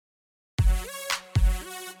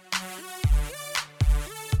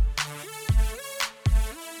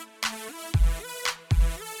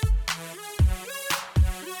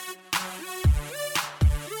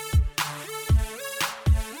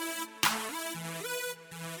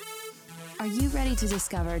Are you ready to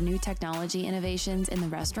discover new technology innovations in the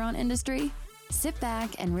restaurant industry? Sit back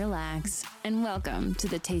and relax, and welcome to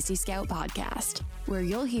the Tasty Scout podcast, where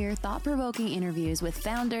you'll hear thought-provoking interviews with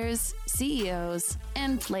founders, CEOs,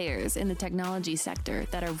 and players in the technology sector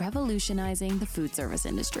that are revolutionizing the food service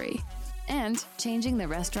industry and changing the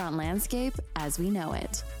restaurant landscape as we know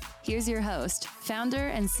it. Here's your host, founder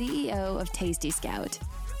and CEO of Tasty Scout,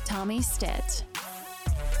 Tommy Stitt.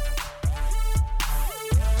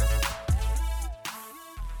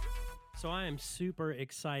 So I am super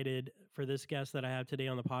excited for this guest that I have today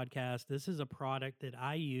on the podcast. This is a product that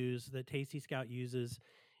I use, that Tasty Scout uses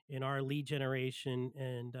in our lead generation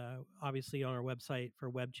and obviously on our website for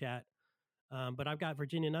web chat. But I've got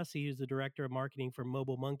Virginia Nussey, who's the director of marketing for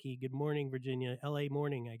Mobile Monkey. Good morning, Virginia. LA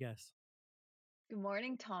morning, I guess. Good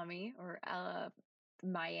morning, Tommy, or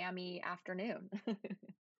Miami afternoon.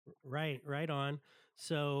 Right on.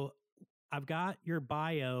 So I've got your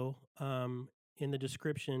bio in the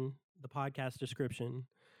description, the podcast description.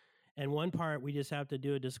 And one part we just have to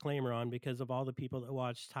do a disclaimer on because of all the people that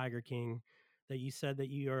watch Tiger King, that you said that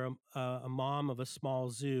you are a mom of a small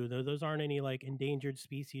zoo. Those aren't any like endangered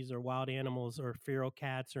species or wild animals or feral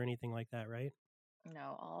cats or anything like that, right?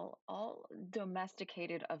 No, all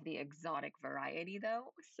domesticated of the exotic variety,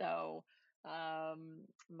 though. So,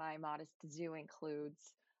 my modest zoo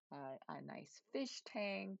includes a nice fish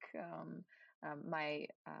tank. My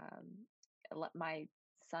my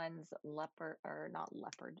son's leopard, or not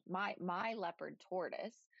leopard, my leopard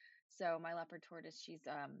tortoise. So my leopard tortoise, she's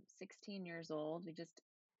 16 years old. We just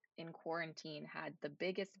in quarantine had the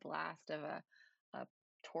biggest blast of a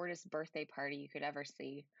tortoise birthday party you could ever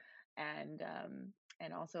see, and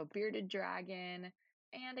also a bearded dragon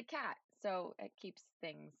and a cat. So it keeps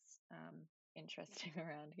things interesting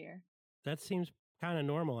around here. That seems kind of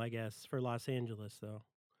normal, I guess, for Los Angeles, though.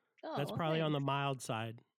 Oh, That's well, probably on the thanks. mild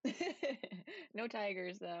side. No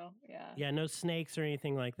tigers though. Yeah, Yeah, no snakes or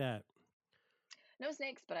anything like that. no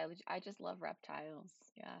snakes, but I just love reptiles.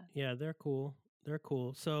 Yeah. Yeah, they're cool. They're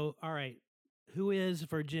cool. So, all right. Who is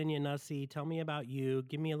Virginia Nussey? Tell me about you.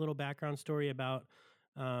 Give me a little background story about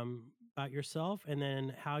yourself, and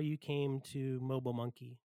then how you came to Mobile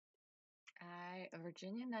Monkey.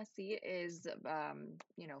 Virginia Nussey is,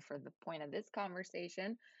 for the point of this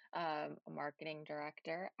conversation, a marketing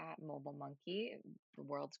director at Mobile Monkey, the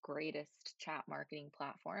world's greatest chat marketing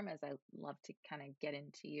platform, as I love to kind of get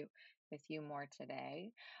into with you more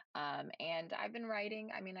today. And I've been writing.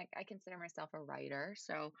 I mean, I consider myself a writer.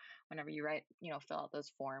 So whenever you write, fill out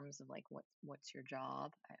those forms of like, what's your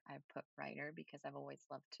job? I put writer because I've always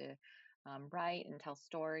loved to write and tell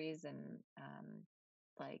stories and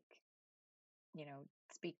like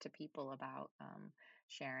speak to people about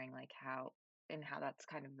sharing like how that's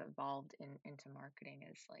kind of evolved into marketing,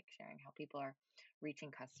 is like sharing how people are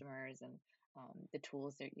reaching customers and the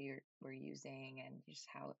tools that we're using, and just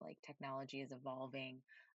how like technology is evolving,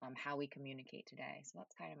 how we communicate today. So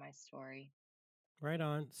that's kind of my story. Right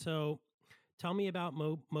on. So, tell me about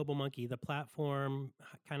Mobile Monkey, the platform,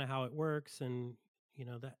 kind of how it works, and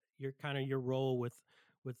that your kind of your role with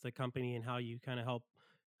the company and how you kind of help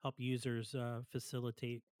users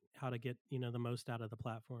facilitate how to get the most out of the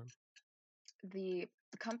platform. The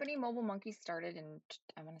company Mobile Monkey started in,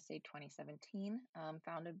 I want to say 2017,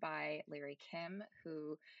 founded by Larry Kim,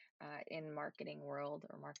 who in marketing world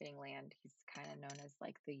or marketing land, he's kind of known as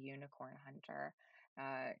like the unicorn hunter.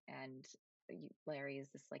 And Larry is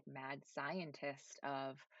this like mad scientist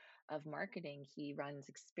of marketing. He runs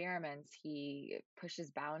experiments, he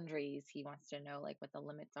pushes boundaries, he wants to know like what the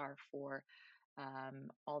limits are for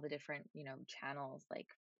all the different channels like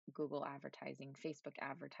Google advertising, Facebook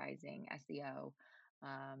advertising, SEO,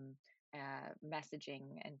 um,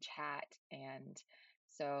 messaging and chat. And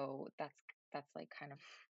so that's like kind of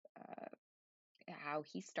uh, how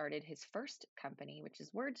he started his first company, which is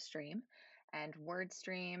WordStream. And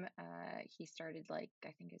WordStream, he started like,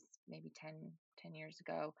 I think it's maybe 10 years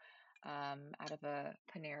ago, out of a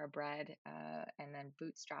Panera Bread, and then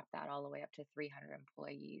bootstrapped that all the way up to 300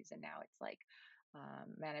 employees. And now it's like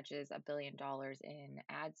manages $1 billion in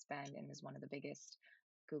ad spend and is one of the biggest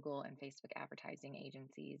Google and Facebook advertising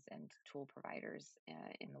agencies and tool providers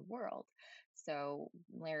in the world. So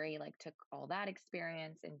Larry like took all that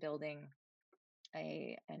experience in building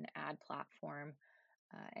an ad platform,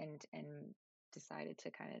 and decided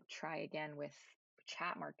to kind of try again with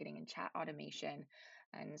chat marketing and chat automation.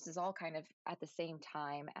 And this is all kind of at the same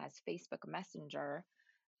time as Facebook Messenger,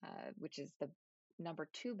 which is the number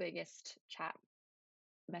two biggest chat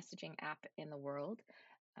messaging app in the world,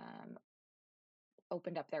 um,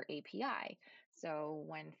 opened up their API. So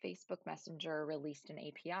when Facebook Messenger released an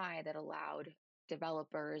API that allowed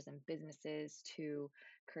developers and businesses to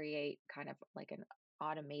create kind of like an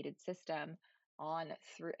automated system on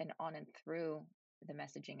and through the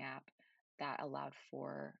messaging app that allowed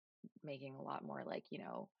for making a lot more like,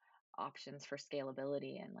 options for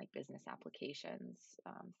scalability and like business applications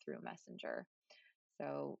through Messenger.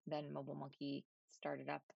 So then Mobile Monkey started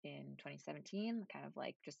up in 2017, kind of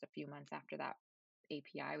like just a few months after that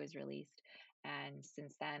API was released. And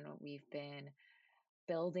since then, we've been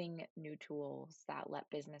building new tools that let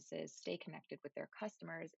businesses stay connected with their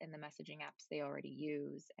customers in the messaging apps they already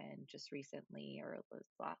use. And just recently, or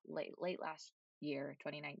late last year,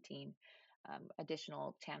 2019,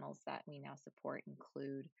 additional channels that we now support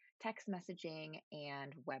include text messaging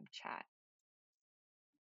and web chat.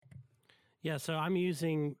 Yeah, so I'm not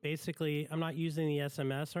using the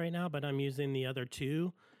SMS right now, but I'm using the other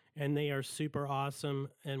two, and they are super awesome.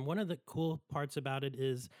 And one of the cool parts about it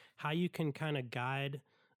is how you can kind of guide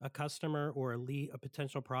a customer or a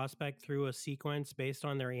potential prospect through a sequence based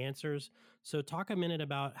on their answers. So talk a minute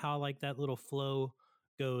about how like that little flow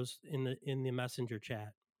goes in the messenger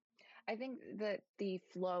chat. I think that the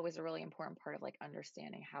flow is a really important part of like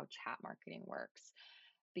understanding how chat marketing works,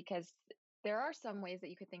 because there are some ways that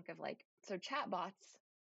you could think of like, so chatbots,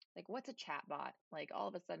 like what's a chatbot? Like all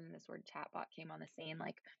of a sudden this word chatbot came on the scene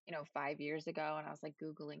like, 5 years ago, and I was like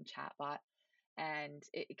Googling chatbot, and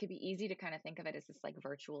it could be easy to kind of think of it as this like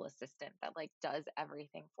virtual assistant that like does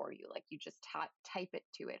everything for you. Like you just type it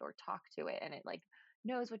to it or talk to it, and it like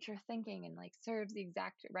knows what you're thinking and like serves the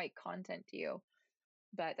exact right content to you.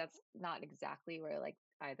 But that's not exactly where like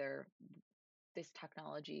either this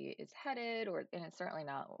technology is headed, and it's certainly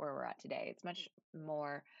not where we're at today. It's much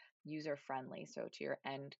more user friendly, so to your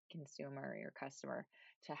end consumer, your customer,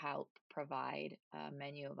 to help provide a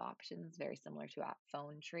menu of options very similar to a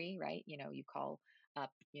phone tree, right? You call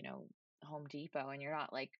up Home Depot, and you're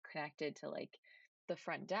not like connected to like the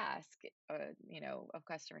front desk of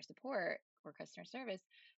customer support or customer service.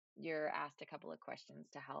 You're asked a couple of questions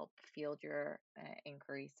to help field your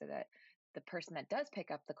inquiry so that the person that does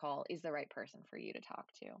pick up the call is the right person for you to talk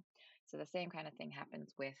to. So the same kind of thing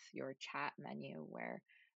happens with your chat menu, where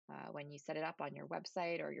when you set it up on your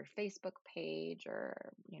website or your Facebook page,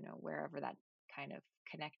 or wherever that kind of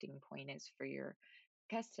connecting point is for your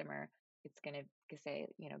customer, it's going to say,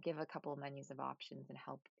 give a couple of menus of options and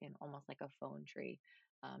help in almost like a phone tree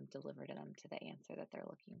deliver to them to the answer that they're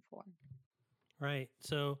looking for. Right.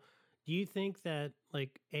 So do you think that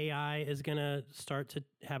like AI is going to start to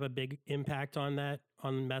have a big impact on that,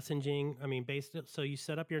 on messaging? I mean, so you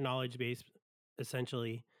set up your knowledge base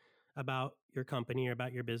essentially about your company or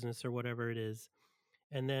about your business or whatever it is.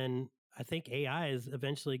 And then I think AI is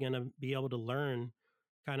eventually going to be able to learn,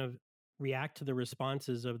 kind of react to the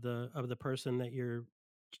responses of the person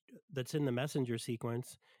that's in the messenger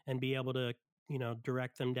sequence, and be able to,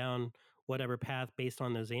 direct them down whatever path based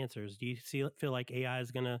on those answers. Do you feel like AI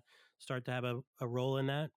is going to start to have a role in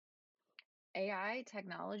that? AI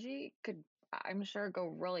technology could, I'm sure, go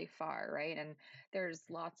really far, right? And there's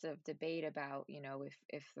lots of debate about,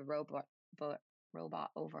 if the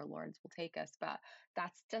robot overlords will take us, but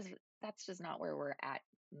that's just not where we're at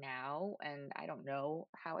now. And I don't know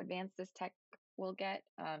how advanced this tech will get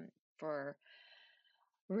for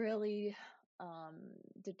really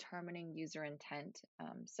determining user intent.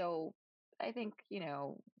 So I think,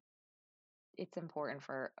 it's important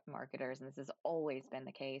for marketers, and this has always been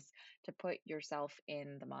the case, to put yourself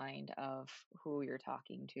in the mind of who you're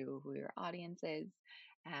talking to, who your audience is,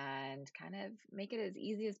 and kind of make it as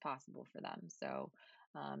easy as possible for them. So,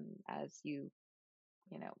 as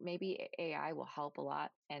maybe AI will help a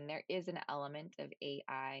lot. And there is an element of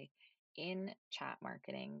AI in chat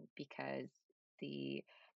marketing, because the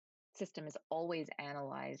system is always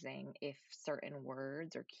analyzing if certain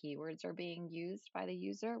words or keywords are being used by the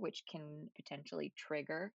user, which can potentially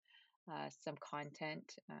trigger some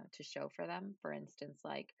content to show for them. For instance,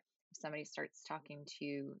 like if somebody starts talking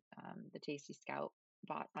to the Tasty Scout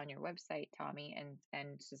bot on your website, Tommy,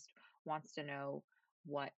 and just wants to know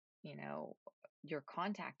what your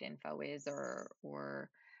contact info is, or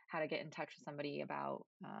how to get in touch with somebody about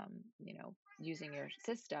using your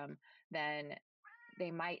system, then they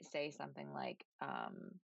might say something like,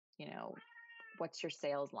 you know, what's your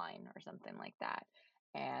sales line or something like that.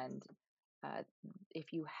 And uh,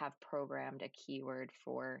 if you have programmed a keyword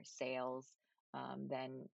for sales,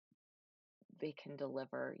 then they can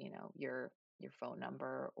deliver, your phone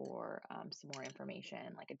number, or some more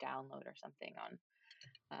information, like a download or something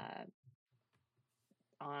uh,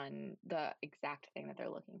 on the exact thing that they're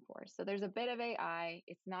looking for. So there's a bit of AI.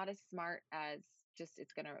 It's not as smart as just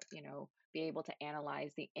it's going to, be able to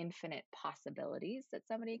analyze the infinite possibilities that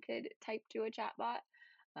somebody could type to a chatbot.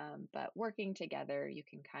 But working together, you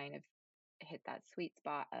can kind of hit that sweet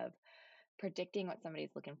spot of predicting what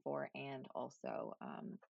somebody's looking for and also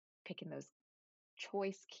picking those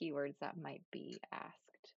choice keywords that might be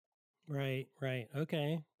asked. Right, right.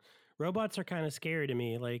 Okay. Robots are kind of scary to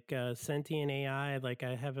me, like sentient AI. Like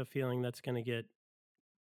I have a feeling that's going to get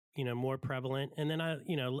more prevalent. And then I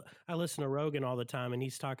listen to Rogan all the time, and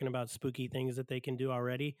he's talking about spooky things that they can do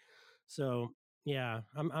already. So yeah,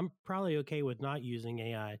 I'm probably okay with not using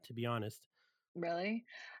AI, to be honest. Really?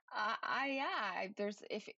 Yeah. There's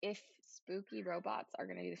if spooky robots are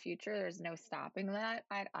going to be the future, there's no stopping that.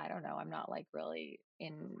 I don't know. I'm not like really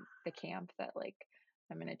in the camp that like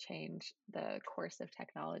I'm going to change the course of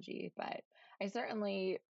technology, but I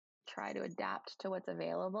certainly try to adapt to what's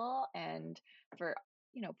available. And for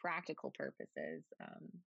practical purposes,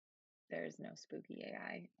 there's no spooky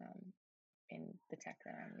AI in the tech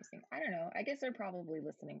that I'm using. I don't know. I guess they're probably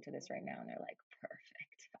listening to this right now, and they're like,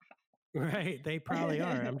 perfect. Right. They probably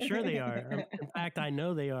are. I'm sure they are. In fact, I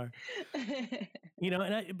know they are.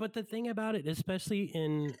 But the thing about it, especially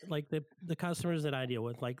in like the customers that I deal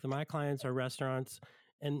with, like my clients are restaurants,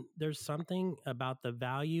 and there's something about the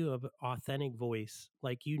value of authentic voice.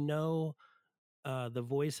 Like, the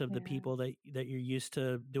voice of the Yeah. people that you're used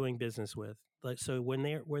to doing business with. Like, so when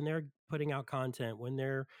they're putting out content, when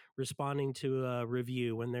they're responding to a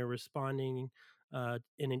review, when they're responding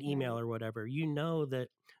in an email Right. or whatever,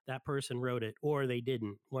 that person wrote it or they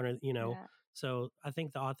didn't. Yeah. So I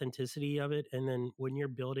think the authenticity of it, and then when you're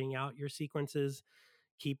building out your sequences,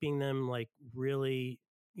 keeping them like really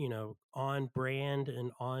on brand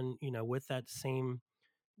and on with that same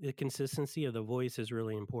the consistency of the voice is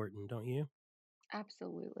really important, don't you?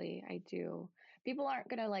 Absolutely, I do. People aren't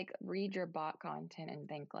gonna like read your bot content and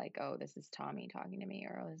think like, oh, this is Tommy talking to me,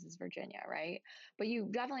 or oh, this is Virginia, right? But you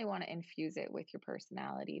definitely want to infuse it with your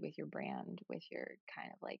personality, with your brand, with your kind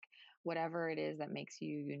of like whatever it is that makes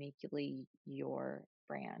you uniquely your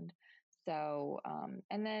brand. So,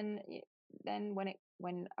 and then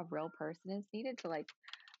when a real person is needed to like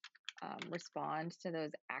respond to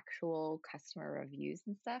those actual customer reviews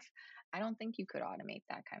and stuff, I don't think you could automate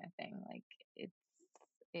that kind of thing. Like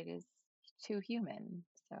it is too human.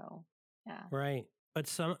 So yeah. Right. But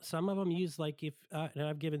some of them use like if and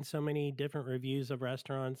I've given so many different reviews of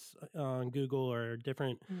restaurants on Google or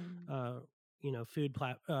different Mm, uh,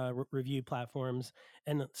 review platforms,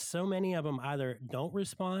 and so many of them either don't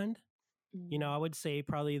respond. mm, I would say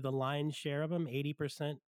probably the lion's share of them,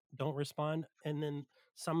 80% don't respond, and then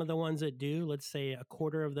some of the ones that do, let's say a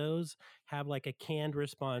quarter of those have like a canned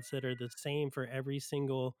response that are the same for every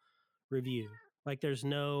single review. Like there's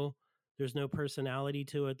no personality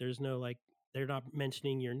to it. There's no like they're not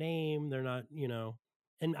mentioning your name. They're not,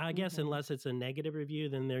 and I guess mm-hmm, unless it's a negative review,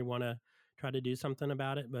 then they want to try to do something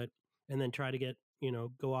about it, but and then try to get,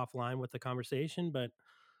 go offline with the conversation, but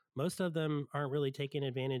most of them aren't really taking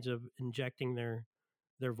advantage of injecting their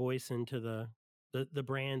voice into the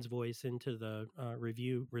brand's voice into the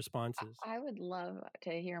review responses. I would love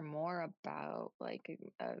to hear more about like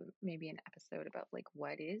maybe an episode about like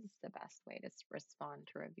what is the best way to respond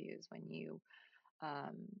to reviews when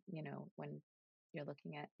um, when you're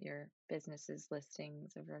looking at your business's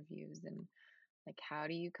listings of reviews and like how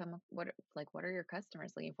do you come up what are your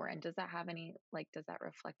customers looking for and does that have any like does that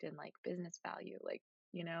reflect in like business value like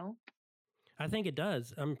you know I think it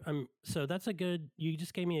does. So that's you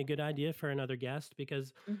just gave me a good idea for another guest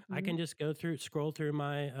because I hmm can just scroll through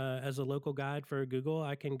my, as a local guide for Google,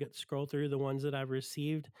 I can scroll through the ones that I've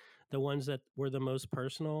received, the ones that were the most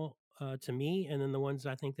personal to me, and then the ones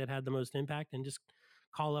I think that had the most impact, and just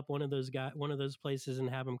call up one of those places and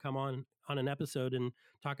have them come on an episode and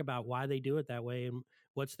talk about why they do it that way and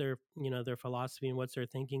what's their philosophy and what's their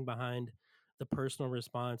thinking behind the personal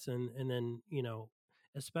response, and then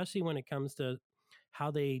especially when it comes to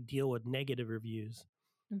how they deal with negative reviews.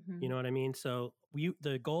 You hmm know what I mean? So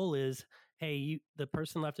the goal is, hey, the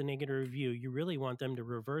person left a negative review. You really want them to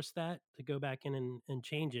reverse that, to go back in and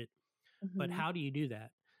change it. But hmm how do you do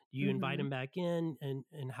that? Do you invite hmm them back in,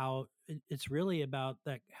 and how it's really about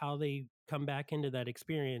that, how they come back into that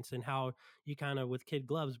experience, and how you kind of with kid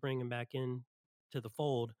gloves bring them back in to the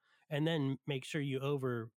fold, and then make sure you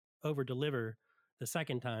over deliver the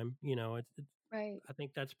second time. right I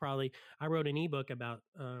think that's probably, I wrote an ebook about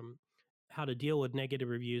how to deal with negative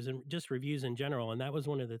reviews and just reviews in general. And that was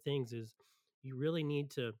one of the things is you really need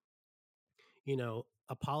to,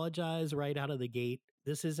 apologize right out of the gate.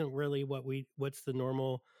 This isn't really what's the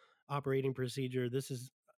normal operating procedure. This is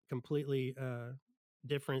completely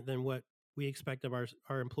different than what we expect of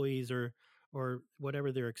our employees or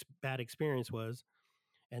whatever their bad experience was,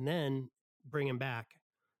 and then bring them back.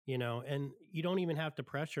 And you don't even have to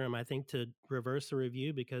pressure them, I think, to reverse the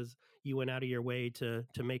review because you went out of your way to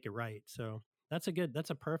make it right. So that's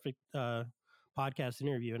a perfect podcast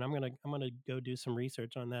interview, and I'm gonna go do some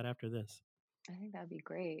research on that after this. I think that'd be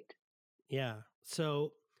great. Yeah.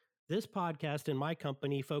 So this podcast in my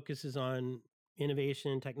company focuses on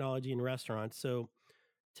innovation, technology, and restaurants. So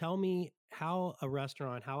tell me how a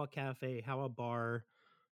restaurant, how a cafe, how a bar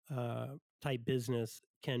uh, type business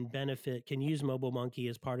can use Mobile Monkey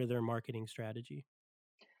as part of their marketing strategy.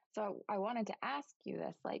 So I wanted to ask you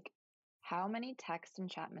this, like, how many text and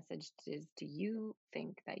chat messages do you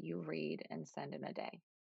think that you read and send in a day?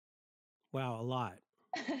 Wow, a lot.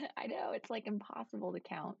 I know it's like impossible to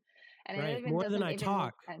count. And it Right. even More than doesn't I even make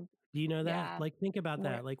talk. sense. Do you know that? Yeah. Like, think about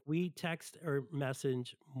More, that. Like, we text or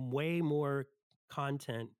message way more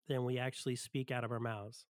content than we actually speak out of our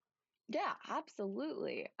mouths. yeah,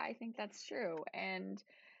 absolutely. I think that's true. And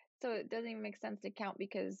so it doesn't even make sense to count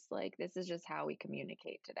because like this is just how we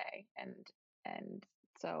communicate today. And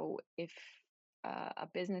so if a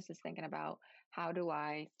business is thinking about how do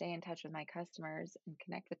I stay in touch with my customers and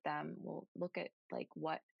connect with them, we'll look at like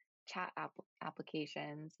what chat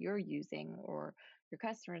applications you're using or your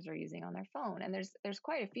customers are using on their phone. And there's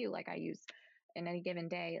quite a few. Like I use in any given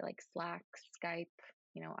day, like Slack, Skype,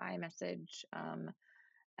 iMessage,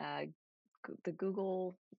 uh, the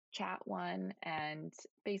Google chat one and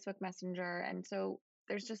Facebook Messenger. And so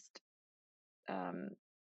there's just um,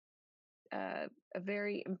 a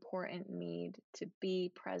very important need to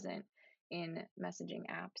be present in messaging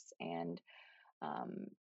apps. And um,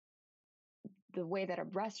 the way that a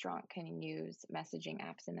restaurant can use messaging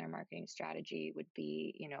apps in their marketing strategy would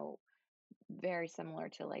be, very similar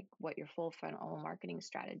to like what your full funnel marketing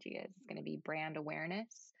strategy is. It's going to be brand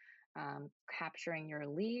awareness, capturing your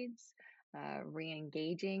leads,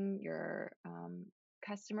 re-engaging your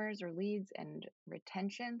customers or leads, and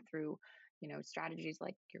retention through strategies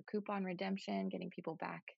like your coupon redemption, getting people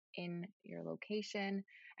back in your location,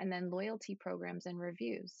 and then loyalty programs and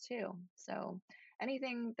reviews too. So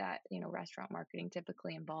anything that restaurant marketing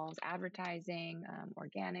typically involves advertising,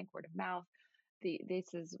 organic, word of mouth,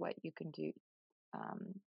 this is what you can do um,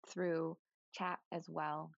 through chat as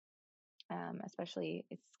well. Especially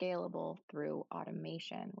it's scalable through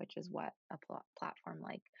automation, which is what a platform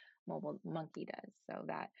like Mobile Monkey does. So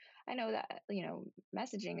that I know that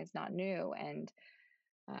messaging is not new, and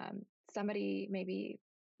somebody maybe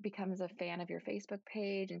becomes a fan of your Facebook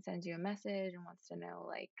page and sends you a message and wants to know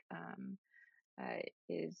like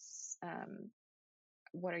is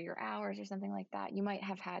what are your hours or something like that. You might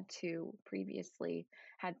have had to previously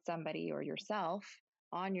had somebody or yourself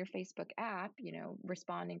on your Facebook app,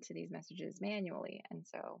 responding to these messages manually. And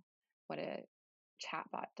so what a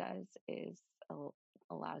chatbot does is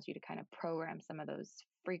allows you to kind of program some of those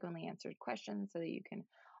frequently answered questions so that you can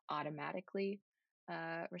automatically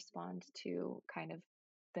respond to kind of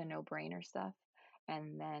the no-brainer stuff.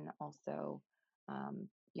 And then also,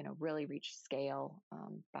 really reach scale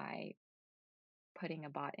by putting a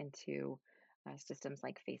bot into systems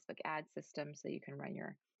like Facebook ad systems so you can run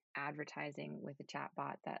your advertising with a chat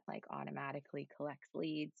bot that like automatically collects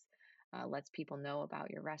leads, lets people know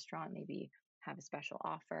about your restaurant, maybe have a special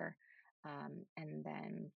offer. And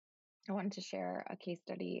then I wanted to share a case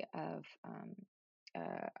study of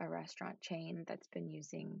a restaurant chain that's been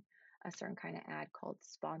using a certain kind of ad called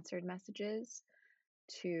sponsored messages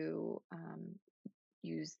to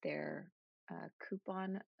use their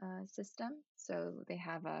coupon system. So they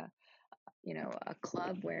have a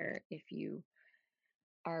club where if you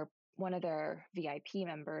are one of their VIP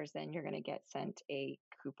members, then you're going to get sent a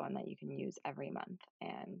coupon that you can use every month.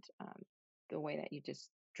 And the way that you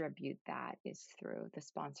distribute that is through the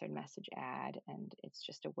sponsored message ad. And it's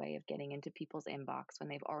just a way of getting into people's inbox when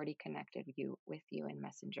they've already connected with you in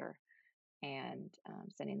Messenger and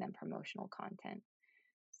sending them promotional content.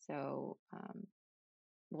 So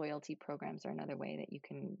loyalty programs are another way that you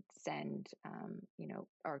can send,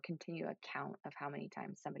 or continue a count of how many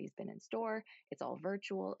times somebody's been in store. It's all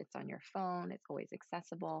virtual. It's on your phone. It's always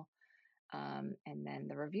accessible. And then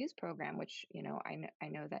the reviews program, which, I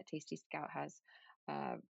know that Tasty Scout has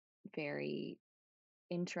a very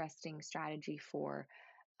interesting strategy for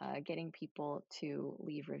getting people to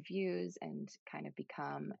leave reviews and kind of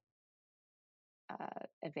become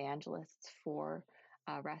evangelists for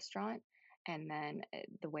a restaurant. And then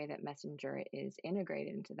the way that Messenger is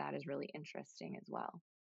integrated into that is really interesting as well.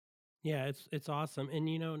 Yeah, it's awesome. And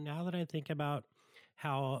now that I think about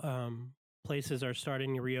how places are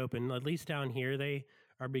starting to reopen. At least down here, they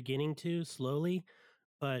are beginning to slowly.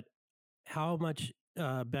 But how much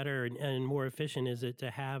better and more efficient is it to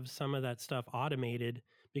have some of that stuff automated?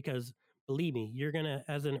 Because believe me, you're gonna,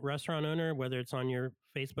 as a restaurant owner, whether it's on your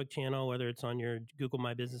Facebook channel, whether it's on your Google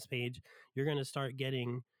My Business page, you're gonna start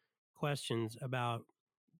getting questions about,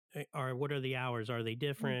 are what are the hours? Are they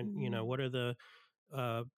different? You know, Hmm. what are the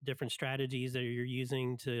different strategies that you're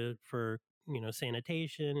using to for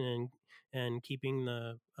sanitation and keeping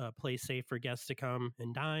the place safe for guests to come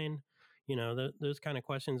and dine. Those kind of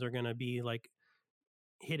questions are going to be like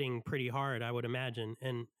hitting pretty hard, I would imagine.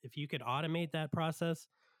 And if you could automate that process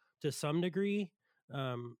to some degree,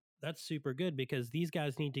 that's super good, because these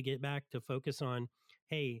guys need to get back to focus on,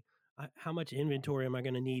 hey, how much inventory am I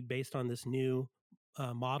going to need based on this new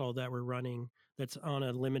model that we're running, that's on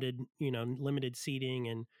a limited seating,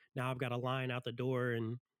 and now I've got a line out the door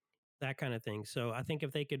and that kind of thing. So I think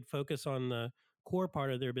if they could focus on the core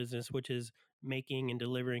part of their business, which is making and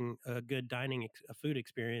delivering a good a food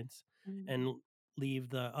experience, Mm. and leave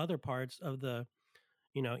the other parts of the,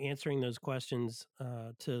 answering those questions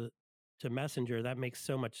to Messenger, that makes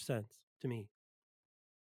so much sense to me.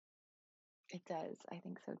 It does. I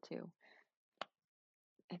think so too.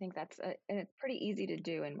 I think and it's pretty easy to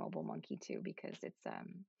do in Mobile Monkey too, because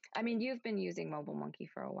I mean, you've been using Mobile Monkey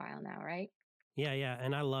for a while now, right? Yeah, yeah,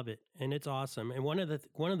 and I love it, and it's awesome. And one of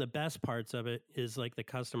the best parts of it is like the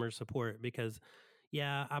customer support, because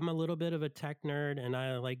yeah, I'm a little bit of a tech nerd and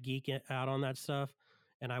I like out on that stuff.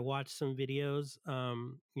 And I watched some videos,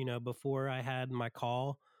 before I had my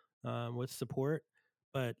call with support.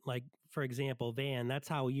 But like, for example, Van, that's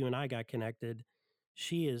how you and I got connected.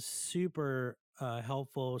 She is super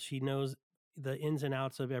helpful. She knows the ins and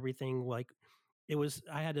outs of everything. Like,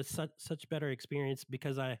 I had such better experience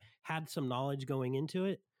because I had some knowledge going into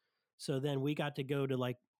it. So then we got to go to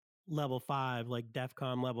like level 5, like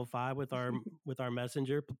DEFCON level 5, with our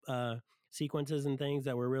messenger sequences and things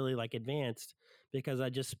that were really like advanced, because I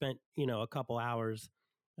just spent a couple hours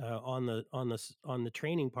on the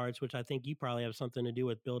training parts, which I think you probably have something to do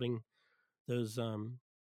with building those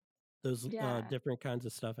Yeah, different kinds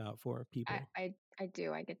of stuff out for I, people. I I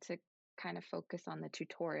do. I get to kind of focus on the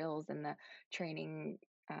tutorials and the training,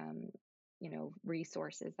 um,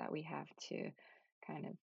 resources that we have to kind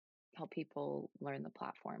of help people learn the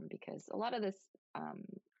platform, because a lot of this um,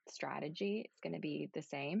 strategy is going to be the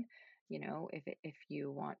same. If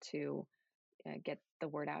you want to get the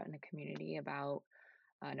word out in the community about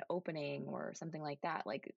an opening or something like that,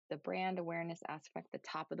 like the brand awareness aspect, the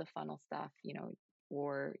top of the funnel stuff,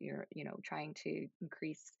 or you're, trying to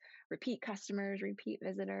increase repeat customers, repeat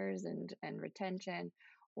visitors, and retention,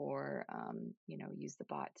 or, use the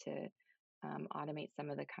bot to automate some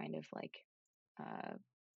of the kind of like uh,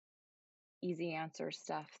 easy answer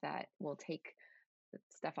stuff that will take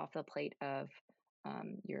stuff off the plate of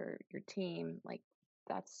your team. Like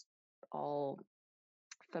that's all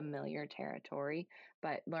familiar territory,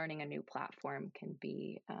 but learning a new platform can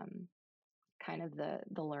be kind of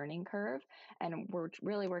the learning curve. And we're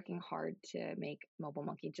really working hard to make Mobile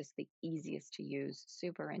Monkey just the easiest to use,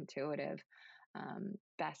 super intuitive,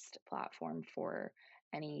 best platform for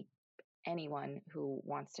any anyone who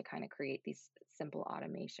wants to kind of create these simple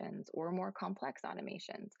automations or more complex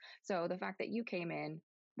automations. So the fact that you came in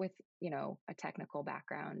with a technical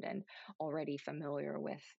background and already familiar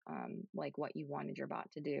with like what you wanted your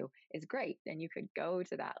bot to do is great. And you could go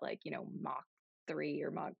to that like Mach 3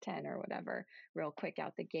 or Mach 10 or whatever real quick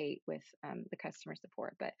out the gate with the customer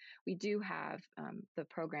support. But we do have the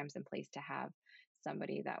programs in place to have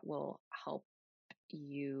somebody that will help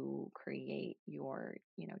you create your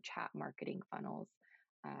chat marketing funnels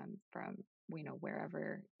from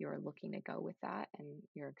wherever you're looking to go with that and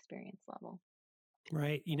your experience level.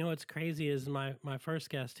 Right. You know what's crazy is my first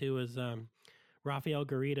guest, who was Rafael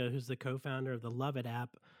Garita, who's the co-founder of the Love It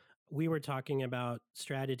app. We were talking about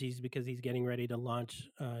strategies because he's getting ready to launch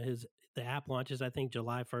his the app launches. I think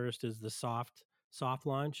July 1st is the soft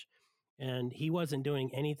launch, and he wasn't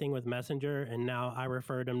doing anything with Messenger. And now I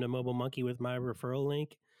referred him to Mobile Monkey with my referral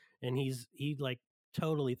link, and he like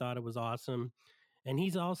totally thought it was awesome. And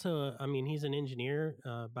he's also, I mean, he's an engineer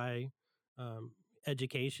by um,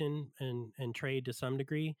 education and trade to some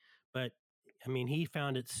degree, but I mean, he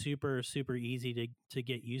found it super easy to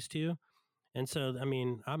get used to. And so, I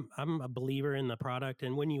mean, I'm a believer in the product,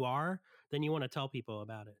 and when you are, then you want to tell people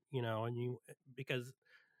about it, and because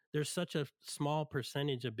there's such a small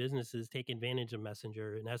percentage of businesses take advantage of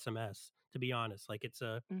Messenger and SMS. To be honest, like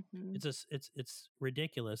Hmm. it's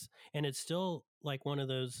ridiculous, and it's still like one of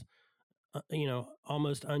those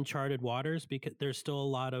almost uncharted waters, because there's still a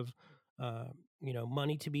lot of uh,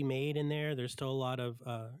 money to be made in there. There's still a lot of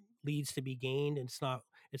leads to be gained. And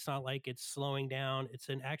it's not like it's slowing down.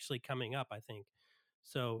 Actually coming up, I think.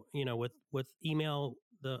 So, with email,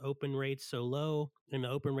 the open rates so low and the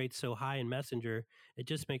open rates so high in Messenger, it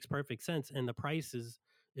just makes perfect sense. And the price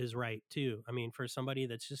is right too. I mean, for somebody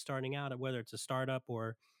that's just starting out, whether it's a startup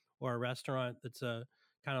or a restaurant that's a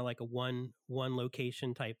kind of like a one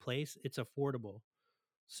location type place, it's affordable.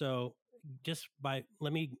 So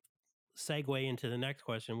let me segue into the next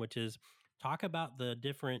question, which is talk about the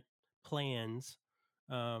different plans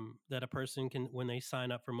that a person can when they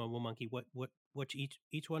sign up for Mobile Monkey. What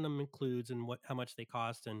each one of them includes, and how much they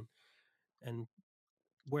cost, and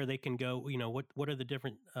where they can go. What are the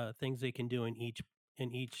different things they can do in each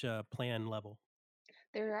plan level.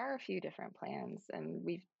 There are a few different plans, and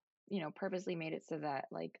we've, purposely made it so that,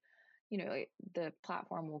 like, the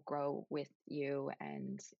platform will grow with you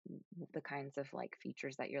and the kinds of like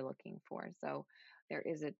features that you're looking for. So there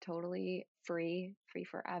is a totally free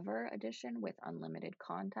forever edition with unlimited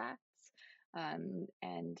contacts.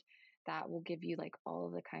 And that will give you like all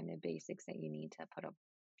of the kind of basics that you need to put a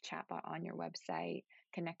chatbot on your website,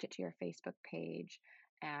 connect it to your Facebook page,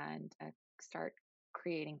 and start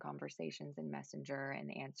creating conversations in Messenger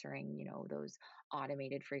and answering, those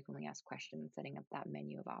automated frequently asked questions, setting up that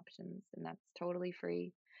menu of options. And that's totally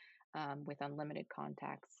free, with unlimited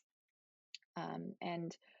contacts.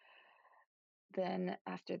 And then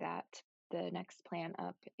after that, the next plan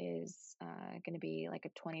up is going to be like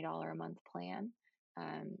a $20 a month plan.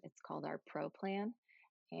 It's called our Pro plan.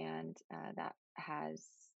 And that has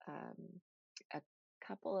a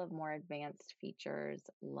couple of more advanced features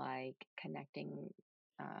like connecting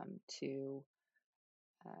to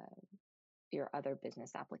uh, your other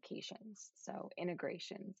business applications. So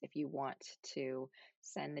integrations, if you want to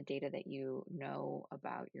send the data that you know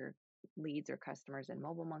about your leads or customers in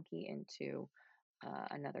MobileMonkey into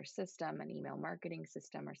another system, an email marketing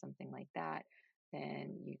system or something like that,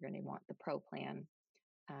 then you're going to want the Pro plan.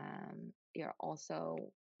 You're also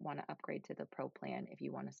want to upgrade to the Pro plan if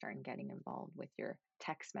you want to start getting involved with your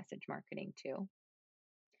text message marketing too.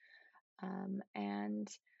 And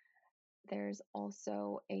there's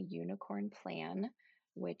also a unicorn plan,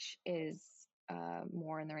 which is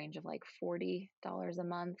more in the range of like $40 a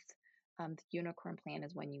month. The unicorn plan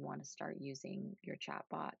is when you want to start using your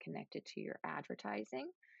chatbot connected to your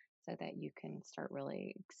advertising so that you can start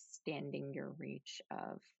really extending your reach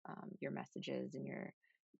of your messages and your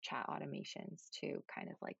chat automations to kind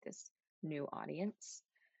of like this new audience.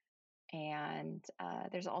 And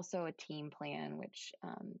there's also a team plan, which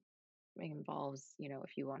involves,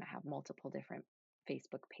 if you want to have multiple different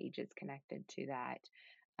Facebook pages connected to that,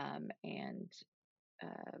 and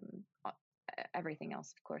everything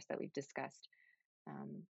else, of course, that we've discussed.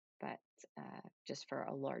 Um, but just for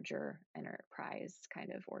a larger enterprise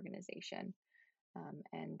kind of organization,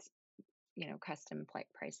 and custom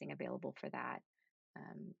pricing available for that.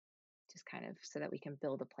 Um, just kind of so that we can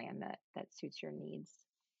build a plan that suits your needs.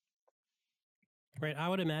 Right. I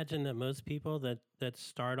would imagine that most people that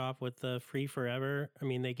start off with the free forever, I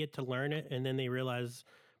mean, they get to learn it and then they realize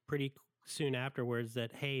pretty soon afterwards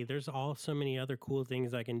that, hey, there's all so many other cool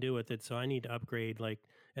things I can do with it. So I need to upgrade like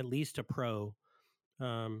at least to pro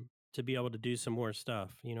to be able to do some more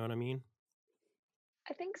stuff. You know what I mean?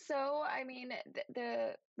 I think so. I mean,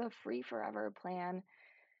 the free forever plan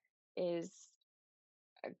is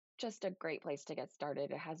just a great place to get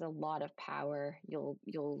started. It has a lot of power.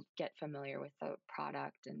 You'll get familiar with the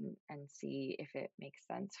product and see if it makes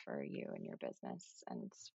sense for you and your business.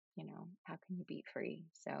 And how can you beat free?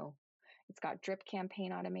 So it's got drip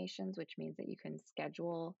campaign automations, which means that you can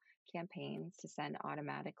schedule campaigns to send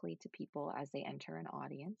automatically to people as they enter an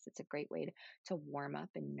audience. It's a great way to warm up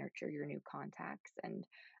and nurture your new contacts and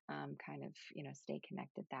kind of stay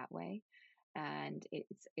connected that way. And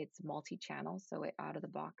it's multi-channel, so it out of the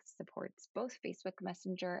box supports both Facebook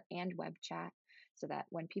Messenger and web chat, so that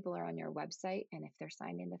when people are on your website and if they're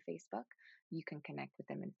signed into Facebook, you can connect with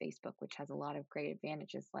them in Facebook, which has a lot of great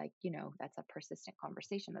advantages. Like, that's a persistent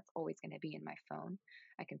conversation that's always going to be in my phone.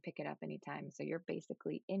 I can pick it up anytime. So you're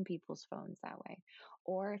basically in people's phones that way.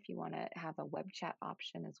 Or if you want to have a web chat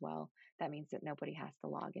option as well, that means that nobody has to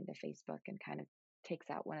log into Facebook and kind of takes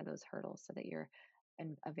out one of those hurdles so that you're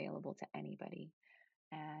available to anybody.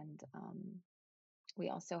 And we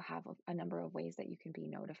also have a number of ways that you can be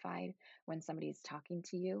notified when somebody's talking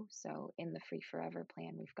to you. So in the free forever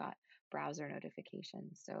plan, we've got browser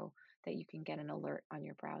notifications so that you can get an alert on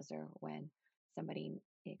your browser when somebody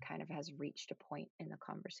it kind of has reached a point in the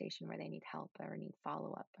conversation where they need help or need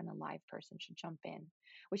follow up, and a live person should jump in,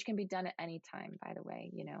 which can be done at any time, by the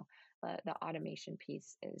way. The automation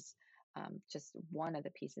piece is just one of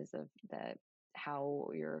the pieces of the how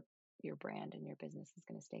your brand and your business is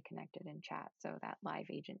going to stay connected in chat. So that live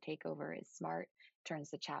agent takeover is smart, turns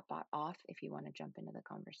the chat bot off if you want to jump into the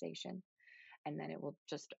conversation, and then it will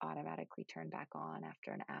just automatically turn back on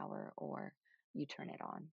after an hour, or you turn it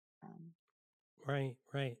on. Um, Right,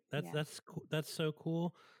 right. yeah. That's so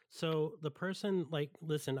cool. So the person, like,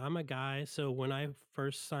 listen, I'm a guy, so when I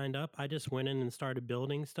first signed up, I just went in and started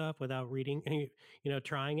building stuff without reading any,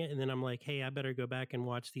 trying it, and then I'm like, hey, I better go back and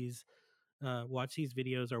watch these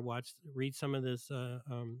videos, or read some of this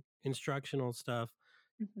instructional stuff.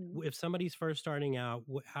 hmm If somebody's first starting out,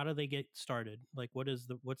 how do they get started? Like,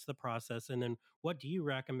 what's the process, and then what do you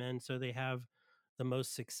recommend so they have the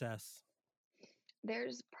most success?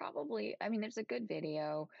 There's probably, I mean, there's a good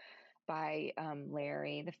video by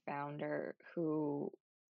Larry, the founder, who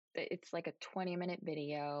it's like a 20-minute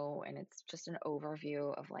video, and it's just an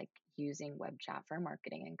overview of like using web chat for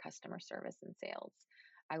marketing and customer service and sales.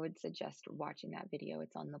 I would suggest watching that video.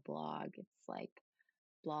 It's on the blog. It's like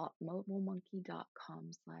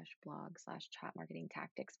mobilemonkey.com/blog/chat marketing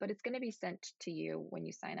tactics, but it's going to be sent to you when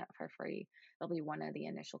you sign up for free. It'll be one of the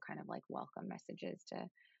initial kind of like welcome messages to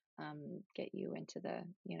get you into the,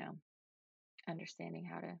 understanding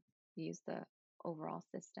how to use the overall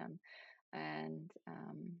system. And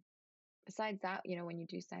besides that, when you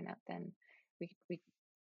do sign up, then we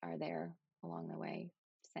are there along the way,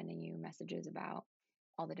 sending you messages about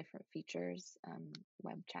all the different features,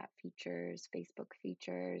 web chat features, Facebook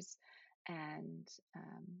features, and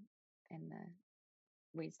um, and the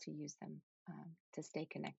ways to use them to stay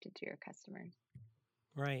connected to your customers.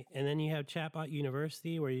 Right. And then you have Chatbot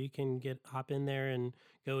University, where you can hop in there and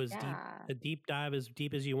go Yeah. a deep dive as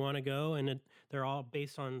deep as you want to go. And they're all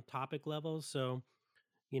based on topic levels. So,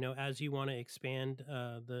 as you want to expand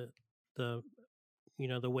the, the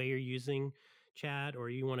way you're using chat, or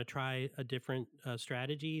you want to try a different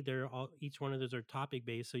strategy, each one of those are topic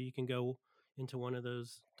based. So you can go into one of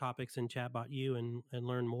those topics in Chatbot U and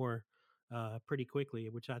learn more pretty quickly,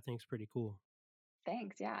 which I think is pretty cool.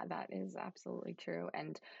 Thanks. Yeah, that is absolutely true.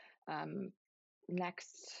 And um,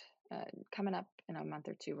 next, coming up in a month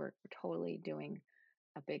or two, we're totally doing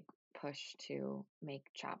a big push to make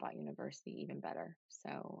Chatbot University even better.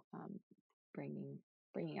 So bringing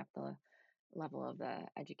bringing up the level of the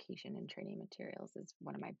education and training materials is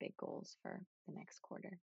one of my big goals for the next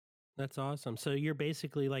quarter. That's awesome. So you're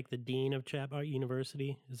basically like the dean of Chatbot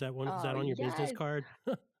University. Is Oh that on your business yes. card?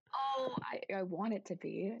 Oh, I want it to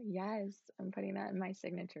be. Yes, I'm putting that in my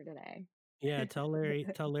signature today. Yeah, tell Larry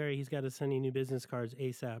he's got to send you new business cards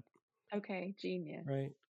ASAP. Okay, genius.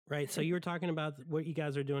 Right. Right. So you were talking about what you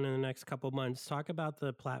guys are doing in the next couple months. Talk about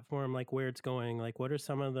the platform, like where it's going. Like, what are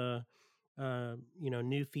some of the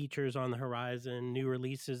new features on the horizon, new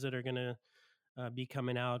releases that are going to be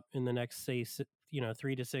coming out in the next, say,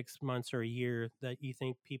 3 to 6 months or a year, that you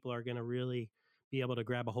think people are going to really be able to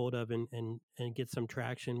grab a hold of and get some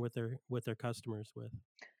traction with their customers with?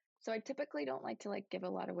 So I typically don't like to like give a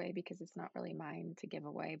lot away because it's not really mine to give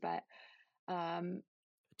away, um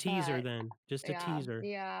Teaser, but then, just a yeah, teaser.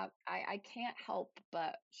 yeah, I can't help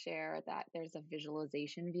but share that there's a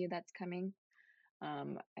visualization view that's coming.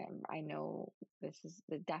 And I know this is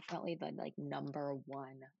definitely the like number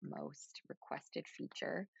one most requested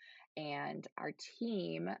feature. And our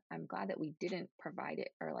team, I'm glad that we didn't provide it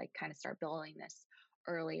or like kind of start building this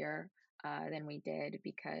earlier than we did,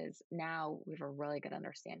 because now we have a really good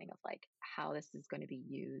understanding of like how this is going to be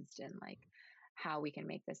used and like how we can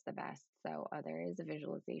make this the best. So there is a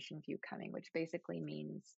visualization view coming, which basically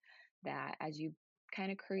means that as you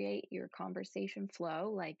kind of create your conversation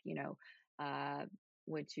flow, like, uh,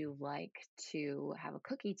 would you like to have a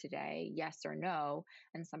cookie today? Yes or no?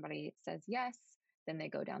 And somebody says yes, then they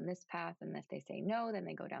go down this path. And if they say no, then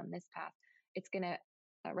they go down this path. It's going to,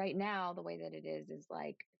 right now, the way that it is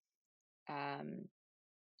like, um,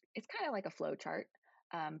 it's kind of like a flow chart.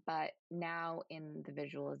 But now in the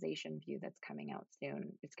visualization view that's coming out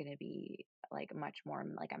soon, it's going to be like much more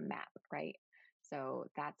like a map, right? So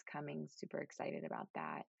that's coming. Super excited about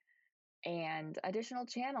that. And additional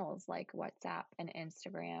channels like WhatsApp and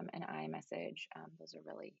Instagram and iMessage. Those are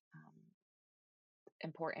really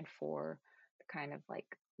important for the kind of like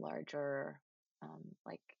larger,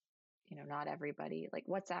 like, not everybody, like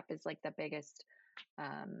WhatsApp is like the biggest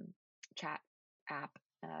um, chat app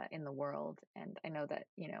in the world. And I know that,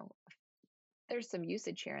 there's some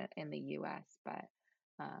usage here in the US, but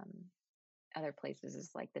um, other places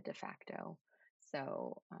is like the de facto.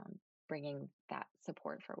 So bringing that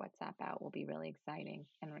support for WhatsApp out will be really exciting.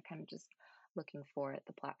 And we're kind of just looking for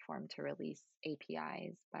the platform to release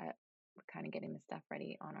APIs, but we're kind of getting the stuff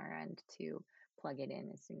ready on our end to plug it in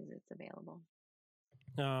as soon as it's available.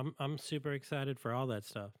 I'm super excited for all that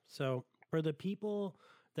stuff. So for the people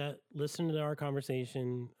that listen to our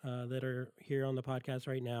conversation that are here on the podcast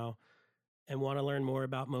right now and want to learn more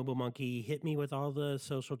about Mobile Monkey, hit me with all the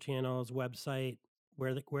social channels, website,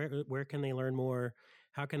 where can they learn more?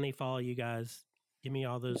 How can they follow you guys? Give me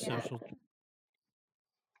all those social.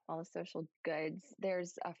 All the social goods.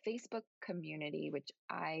 There's a Facebook community, which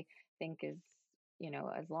I think is,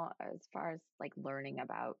 as far as like learning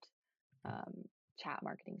about chat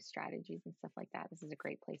marketing strategies and stuff like that, this is a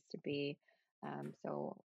great place to be.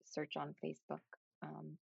 So search on Facebook,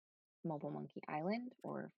 Mobile Monkey Island,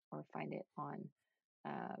 or find it on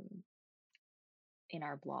in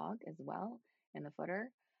our blog as well in the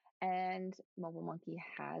footer. And Mobile Monkey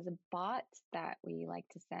has a bot that we like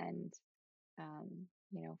to send,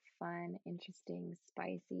 fun, interesting,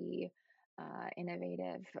 spicy,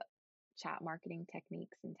 innovative chat marketing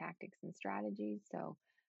techniques and tactics and strategies. So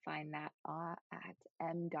find that at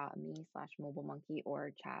m.me/mobilemonkey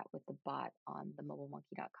or chat with the bot on the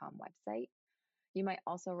mobilemonkey.com website. You might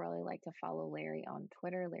also really like to follow Larry on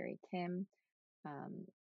Twitter, Larry Kim.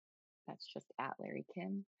 That's just at Larry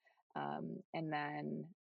Kim. And then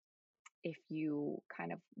if you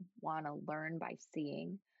kind of want to learn by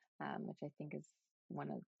seeing, which I think is one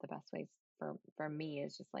of the best ways for me,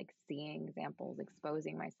 is just like seeing examples,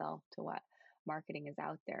 exposing myself to what marketing is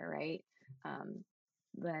out there, right?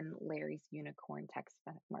 Then Larry's Unicorn Text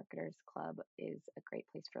Marketers Club is a great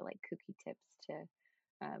place for like cookie tips to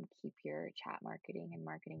keep your chat marketing and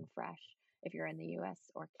marketing fresh. If you're in the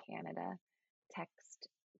US or Canada, text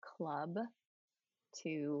club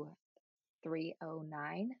to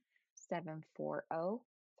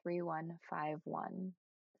 309-740-3151.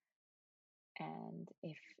 And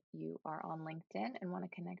if you are on LinkedIn and want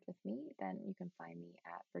to connect with me, then you can find me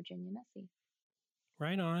at Virginia Messi.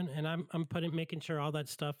 Right on. And I'm making sure all that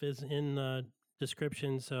stuff is in the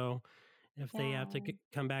description. So if they have to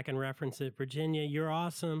come back and reference it, Virginia, you're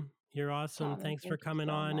awesome. You're awesome. Thanks for coming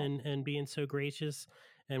on and being so gracious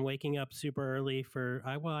and waking up super early for,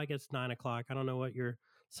 I guess 9 o'clock. I don't know what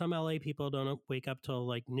some LA people don't wake up till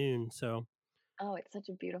like noon. So. Oh, it's such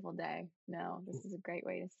a beautiful day. No, this is a great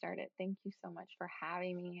way to start it. Thank you so much for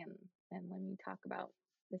having me and letting me talk about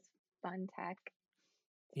this fun tech.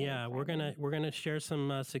 So yeah, exciting. we're gonna share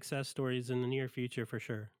some success stories in the near future for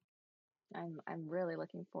sure. I'm really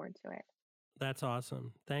looking forward to it. That's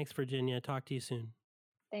awesome. Thanks, Virginia. Talk to you soon.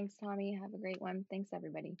 Thanks, Tommy. Have a great one. Thanks,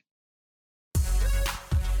 everybody.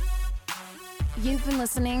 You've been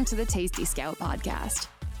listening to the Tasty Scout podcast.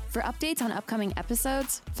 For updates on upcoming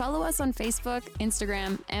episodes, follow us on Facebook,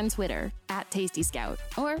 Instagram, and Twitter at Tasty Scout,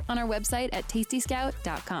 or on our website at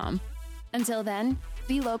tastyscout.com. Until then,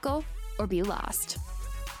 be local or be lost.